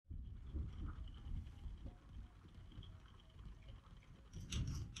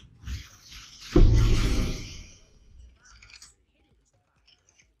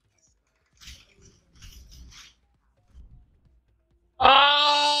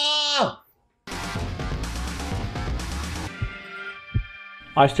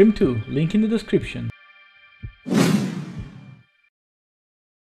I stream too, link in the description. The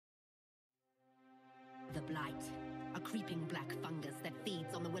blight, a creeping black fungus that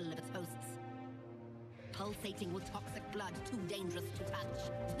feeds on the will of its hosts. Pulsating with toxic blood, too dangerous to touch,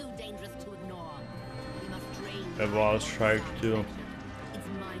 too dangerous to ignore. We must drain The boss strike too.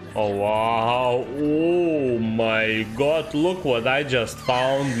 Oh wow, oh my god, look what I just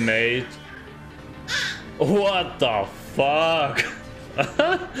found, mate. What the fuck?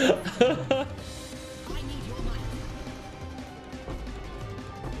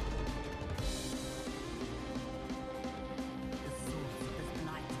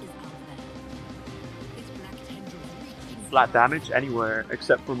 Flat damage anywhere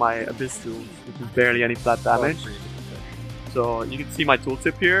except for my Abyss tool, which is barely any flat damage. So you can see my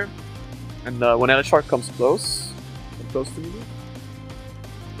tooltip here, and when Shark comes close to me,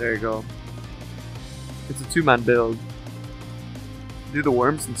 there you go. It's a 2-man build. Do the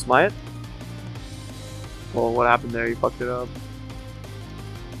worms and smite. Well, what happened there? You fucked it up.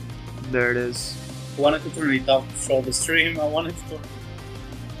 There it is. I wanted to turn it off for the stream. I wanted to.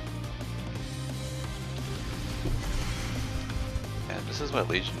 Man, this is why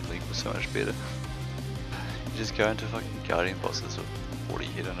Legion League was so much better. You just go into fucking Guardian bosses with 40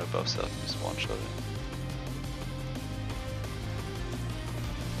 hit and above stuff and just one-shot it.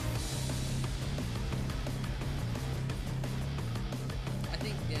 I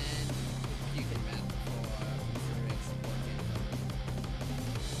think Dan, you can map for support game.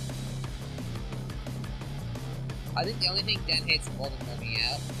 I think the only thing Dan hates more than moving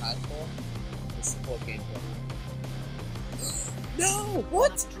out hardcore is support gameplay. No!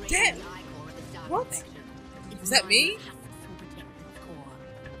 What? Dan! What? Is that me?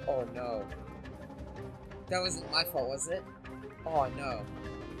 Oh no. That wasn't my fault, was it? Oh no.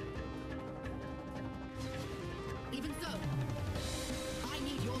 Even so, I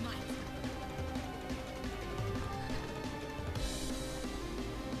need your might.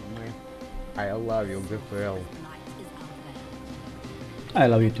 I love you, GFL. I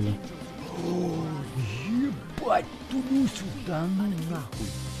love you too. Ебать, ту сюда, ну нахуй.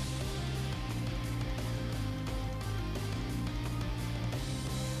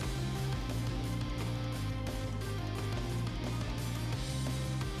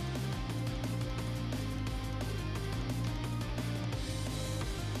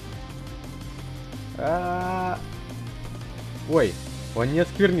 Ой, он не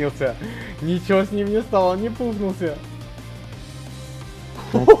осквернился. Ничего с ним не стало, он не пухнулся.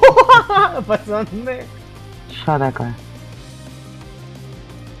 Пацаны. Что такое?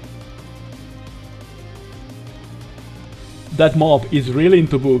 That mob is really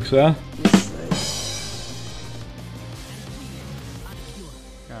into books, huh?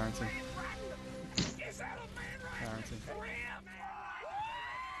 Guarantee. Guarantee.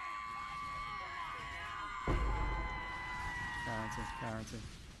 Guarantee. Guarantee.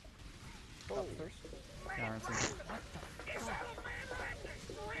 Oh, first. Guarantee.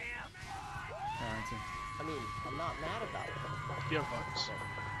 Guarantee. I mean, I'm not mad about it. Yeah, bucks.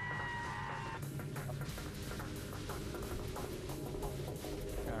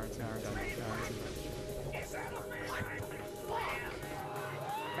 Guarantee. Guarantee. Guarantee.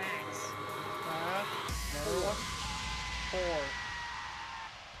 Max. 4.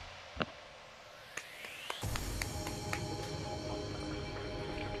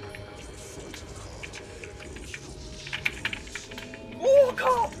 Oh,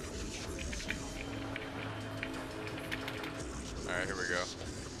 God! Alright, here we go.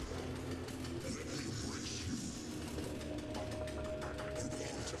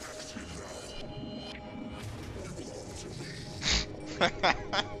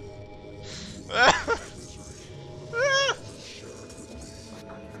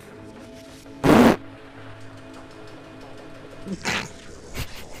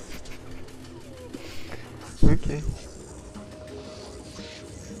 Okay.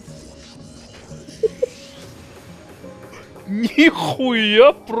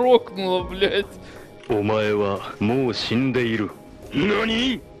 Нихуя прокнуло, блядь. お前はもう死んでいる。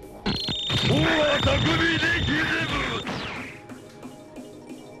何？おわたくびできれぶ。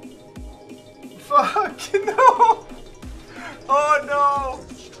 Fuck no! Oh no!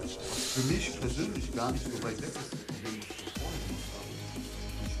 Für mich persönlich gar nicht so weit weg.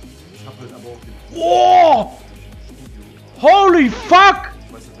 Ich hab halt aber auch den... Oh! Holy fuck!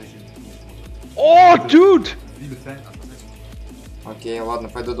 Oh, dude! Окей, ладно,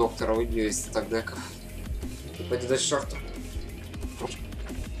 пойду доктора убью, если так дека. Пойди до черту.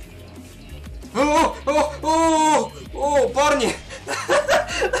 О, парни!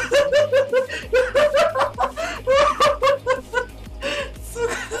 Сука!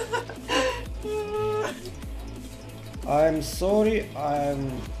 sorry,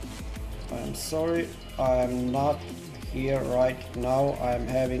 I'm sorry, I'm not here right now. I'm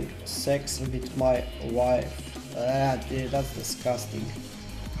having sex with my wife. Ah, dude, that's disgusting.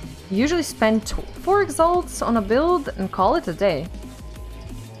 Usually spend 4 exalts on a build and call it a day.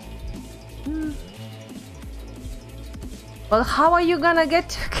 Well, how are you gonna get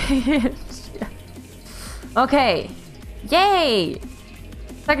to kids? Okay. Yay!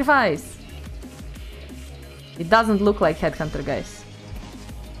 Sacrifice! It doesn't look like Headhunter, guys.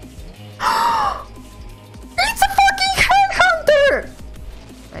 It's a fucking Headhunter!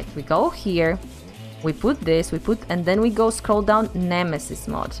 Right, we go here. We put this, and then we go scroll down Nemesis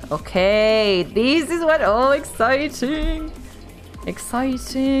mod. Okay, this is what, oh, exciting.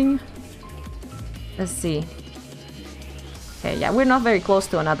 Exciting. Let's see. Okay, yeah, we're not very close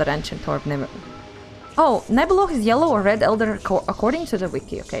to another Ancient Orb. Oh, Nebulok is yellow or red elder according to the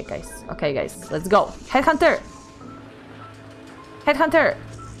wiki. Okay, guys. Okay, guys, let's go. Headhunter! Headhunter!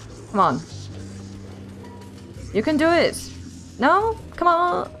 Come on. You can do it. No? Come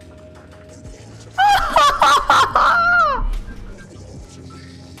on.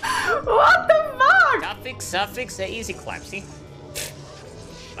 What the fuck? Suffix, easy clap, see?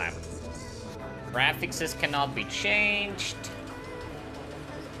 Clap. Prefixes cannot be changed.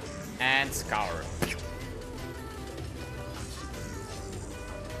 And scour.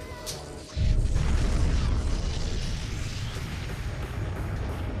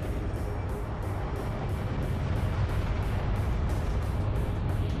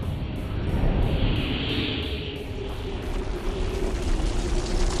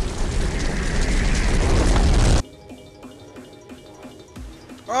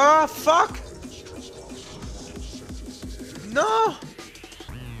 Oh, fuck! No!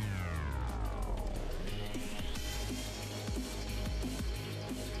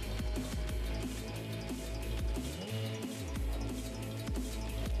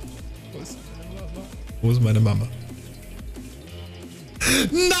 Wo ist meine Mama?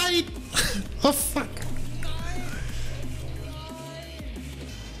 Nein! Oh fuck!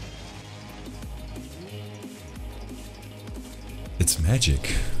 It's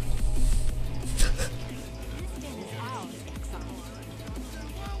magic.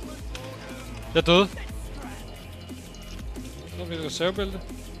 Jeg døde. Nu er vi et reservebælte.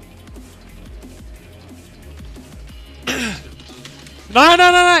 Nej,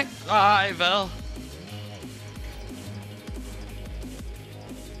 nej, nej, nej! Nej, hvad?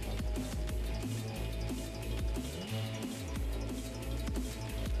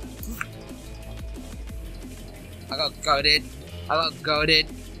 I got goaded. I got goaded.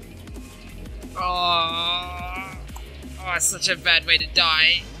 Oh, it's such a bad way to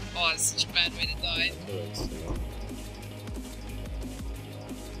die. Oh, it's such a bad way to die.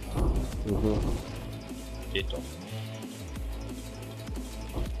 Geht doch.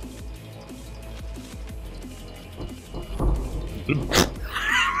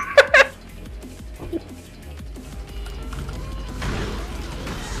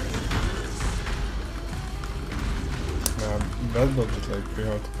 That looked like pretty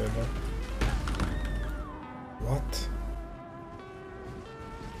hard to play that. What?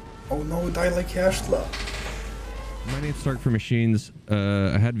 Oh no, die like Yashla. My name's Stark for Machines.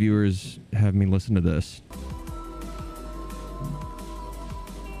 I had viewers have me listen to this.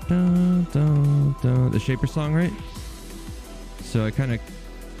 Dun, dun, dun. The Shaper song, right? So I kind of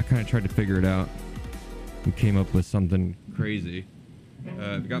tried to figure it out and came up with something crazy.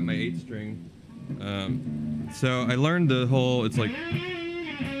 I've got my 8-string. So I learned the whole, it's like,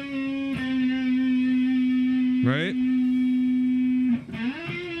 right?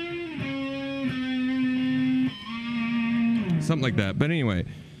 Something like that. But anyway,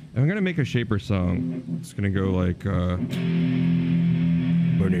 I'm gonna make a Shaper song. It's gonna go like, my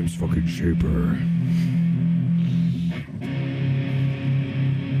name's fucking Shaper.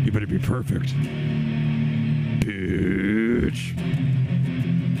 You better be perfect, bitch.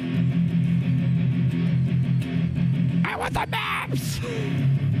 I want the maps!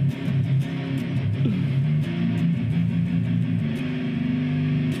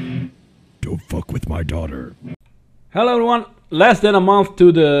 Don't fuck with my daughter. Hello everyone, less than a month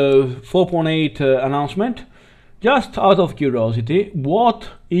to the 4.8 announcement. Just out of curiosity, what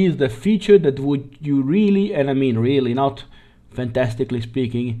is the feature that would you really, and I mean really, not fantastically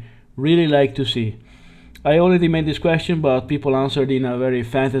speaking, really like to see? I already made this question, but people answered in a very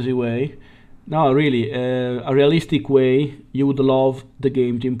fantasy way. No, really, a realistic way you would love the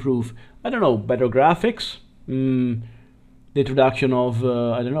game to improve. I don't know, better graphics, the introduction of,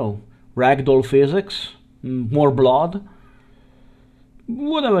 I don't know, ragdoll physics, more blood,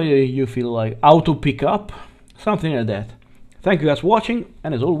 whatever you feel like, auto pickup, something like that. Thank you guys for watching,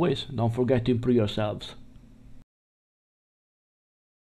 and as always, don't forget to improve yourselves.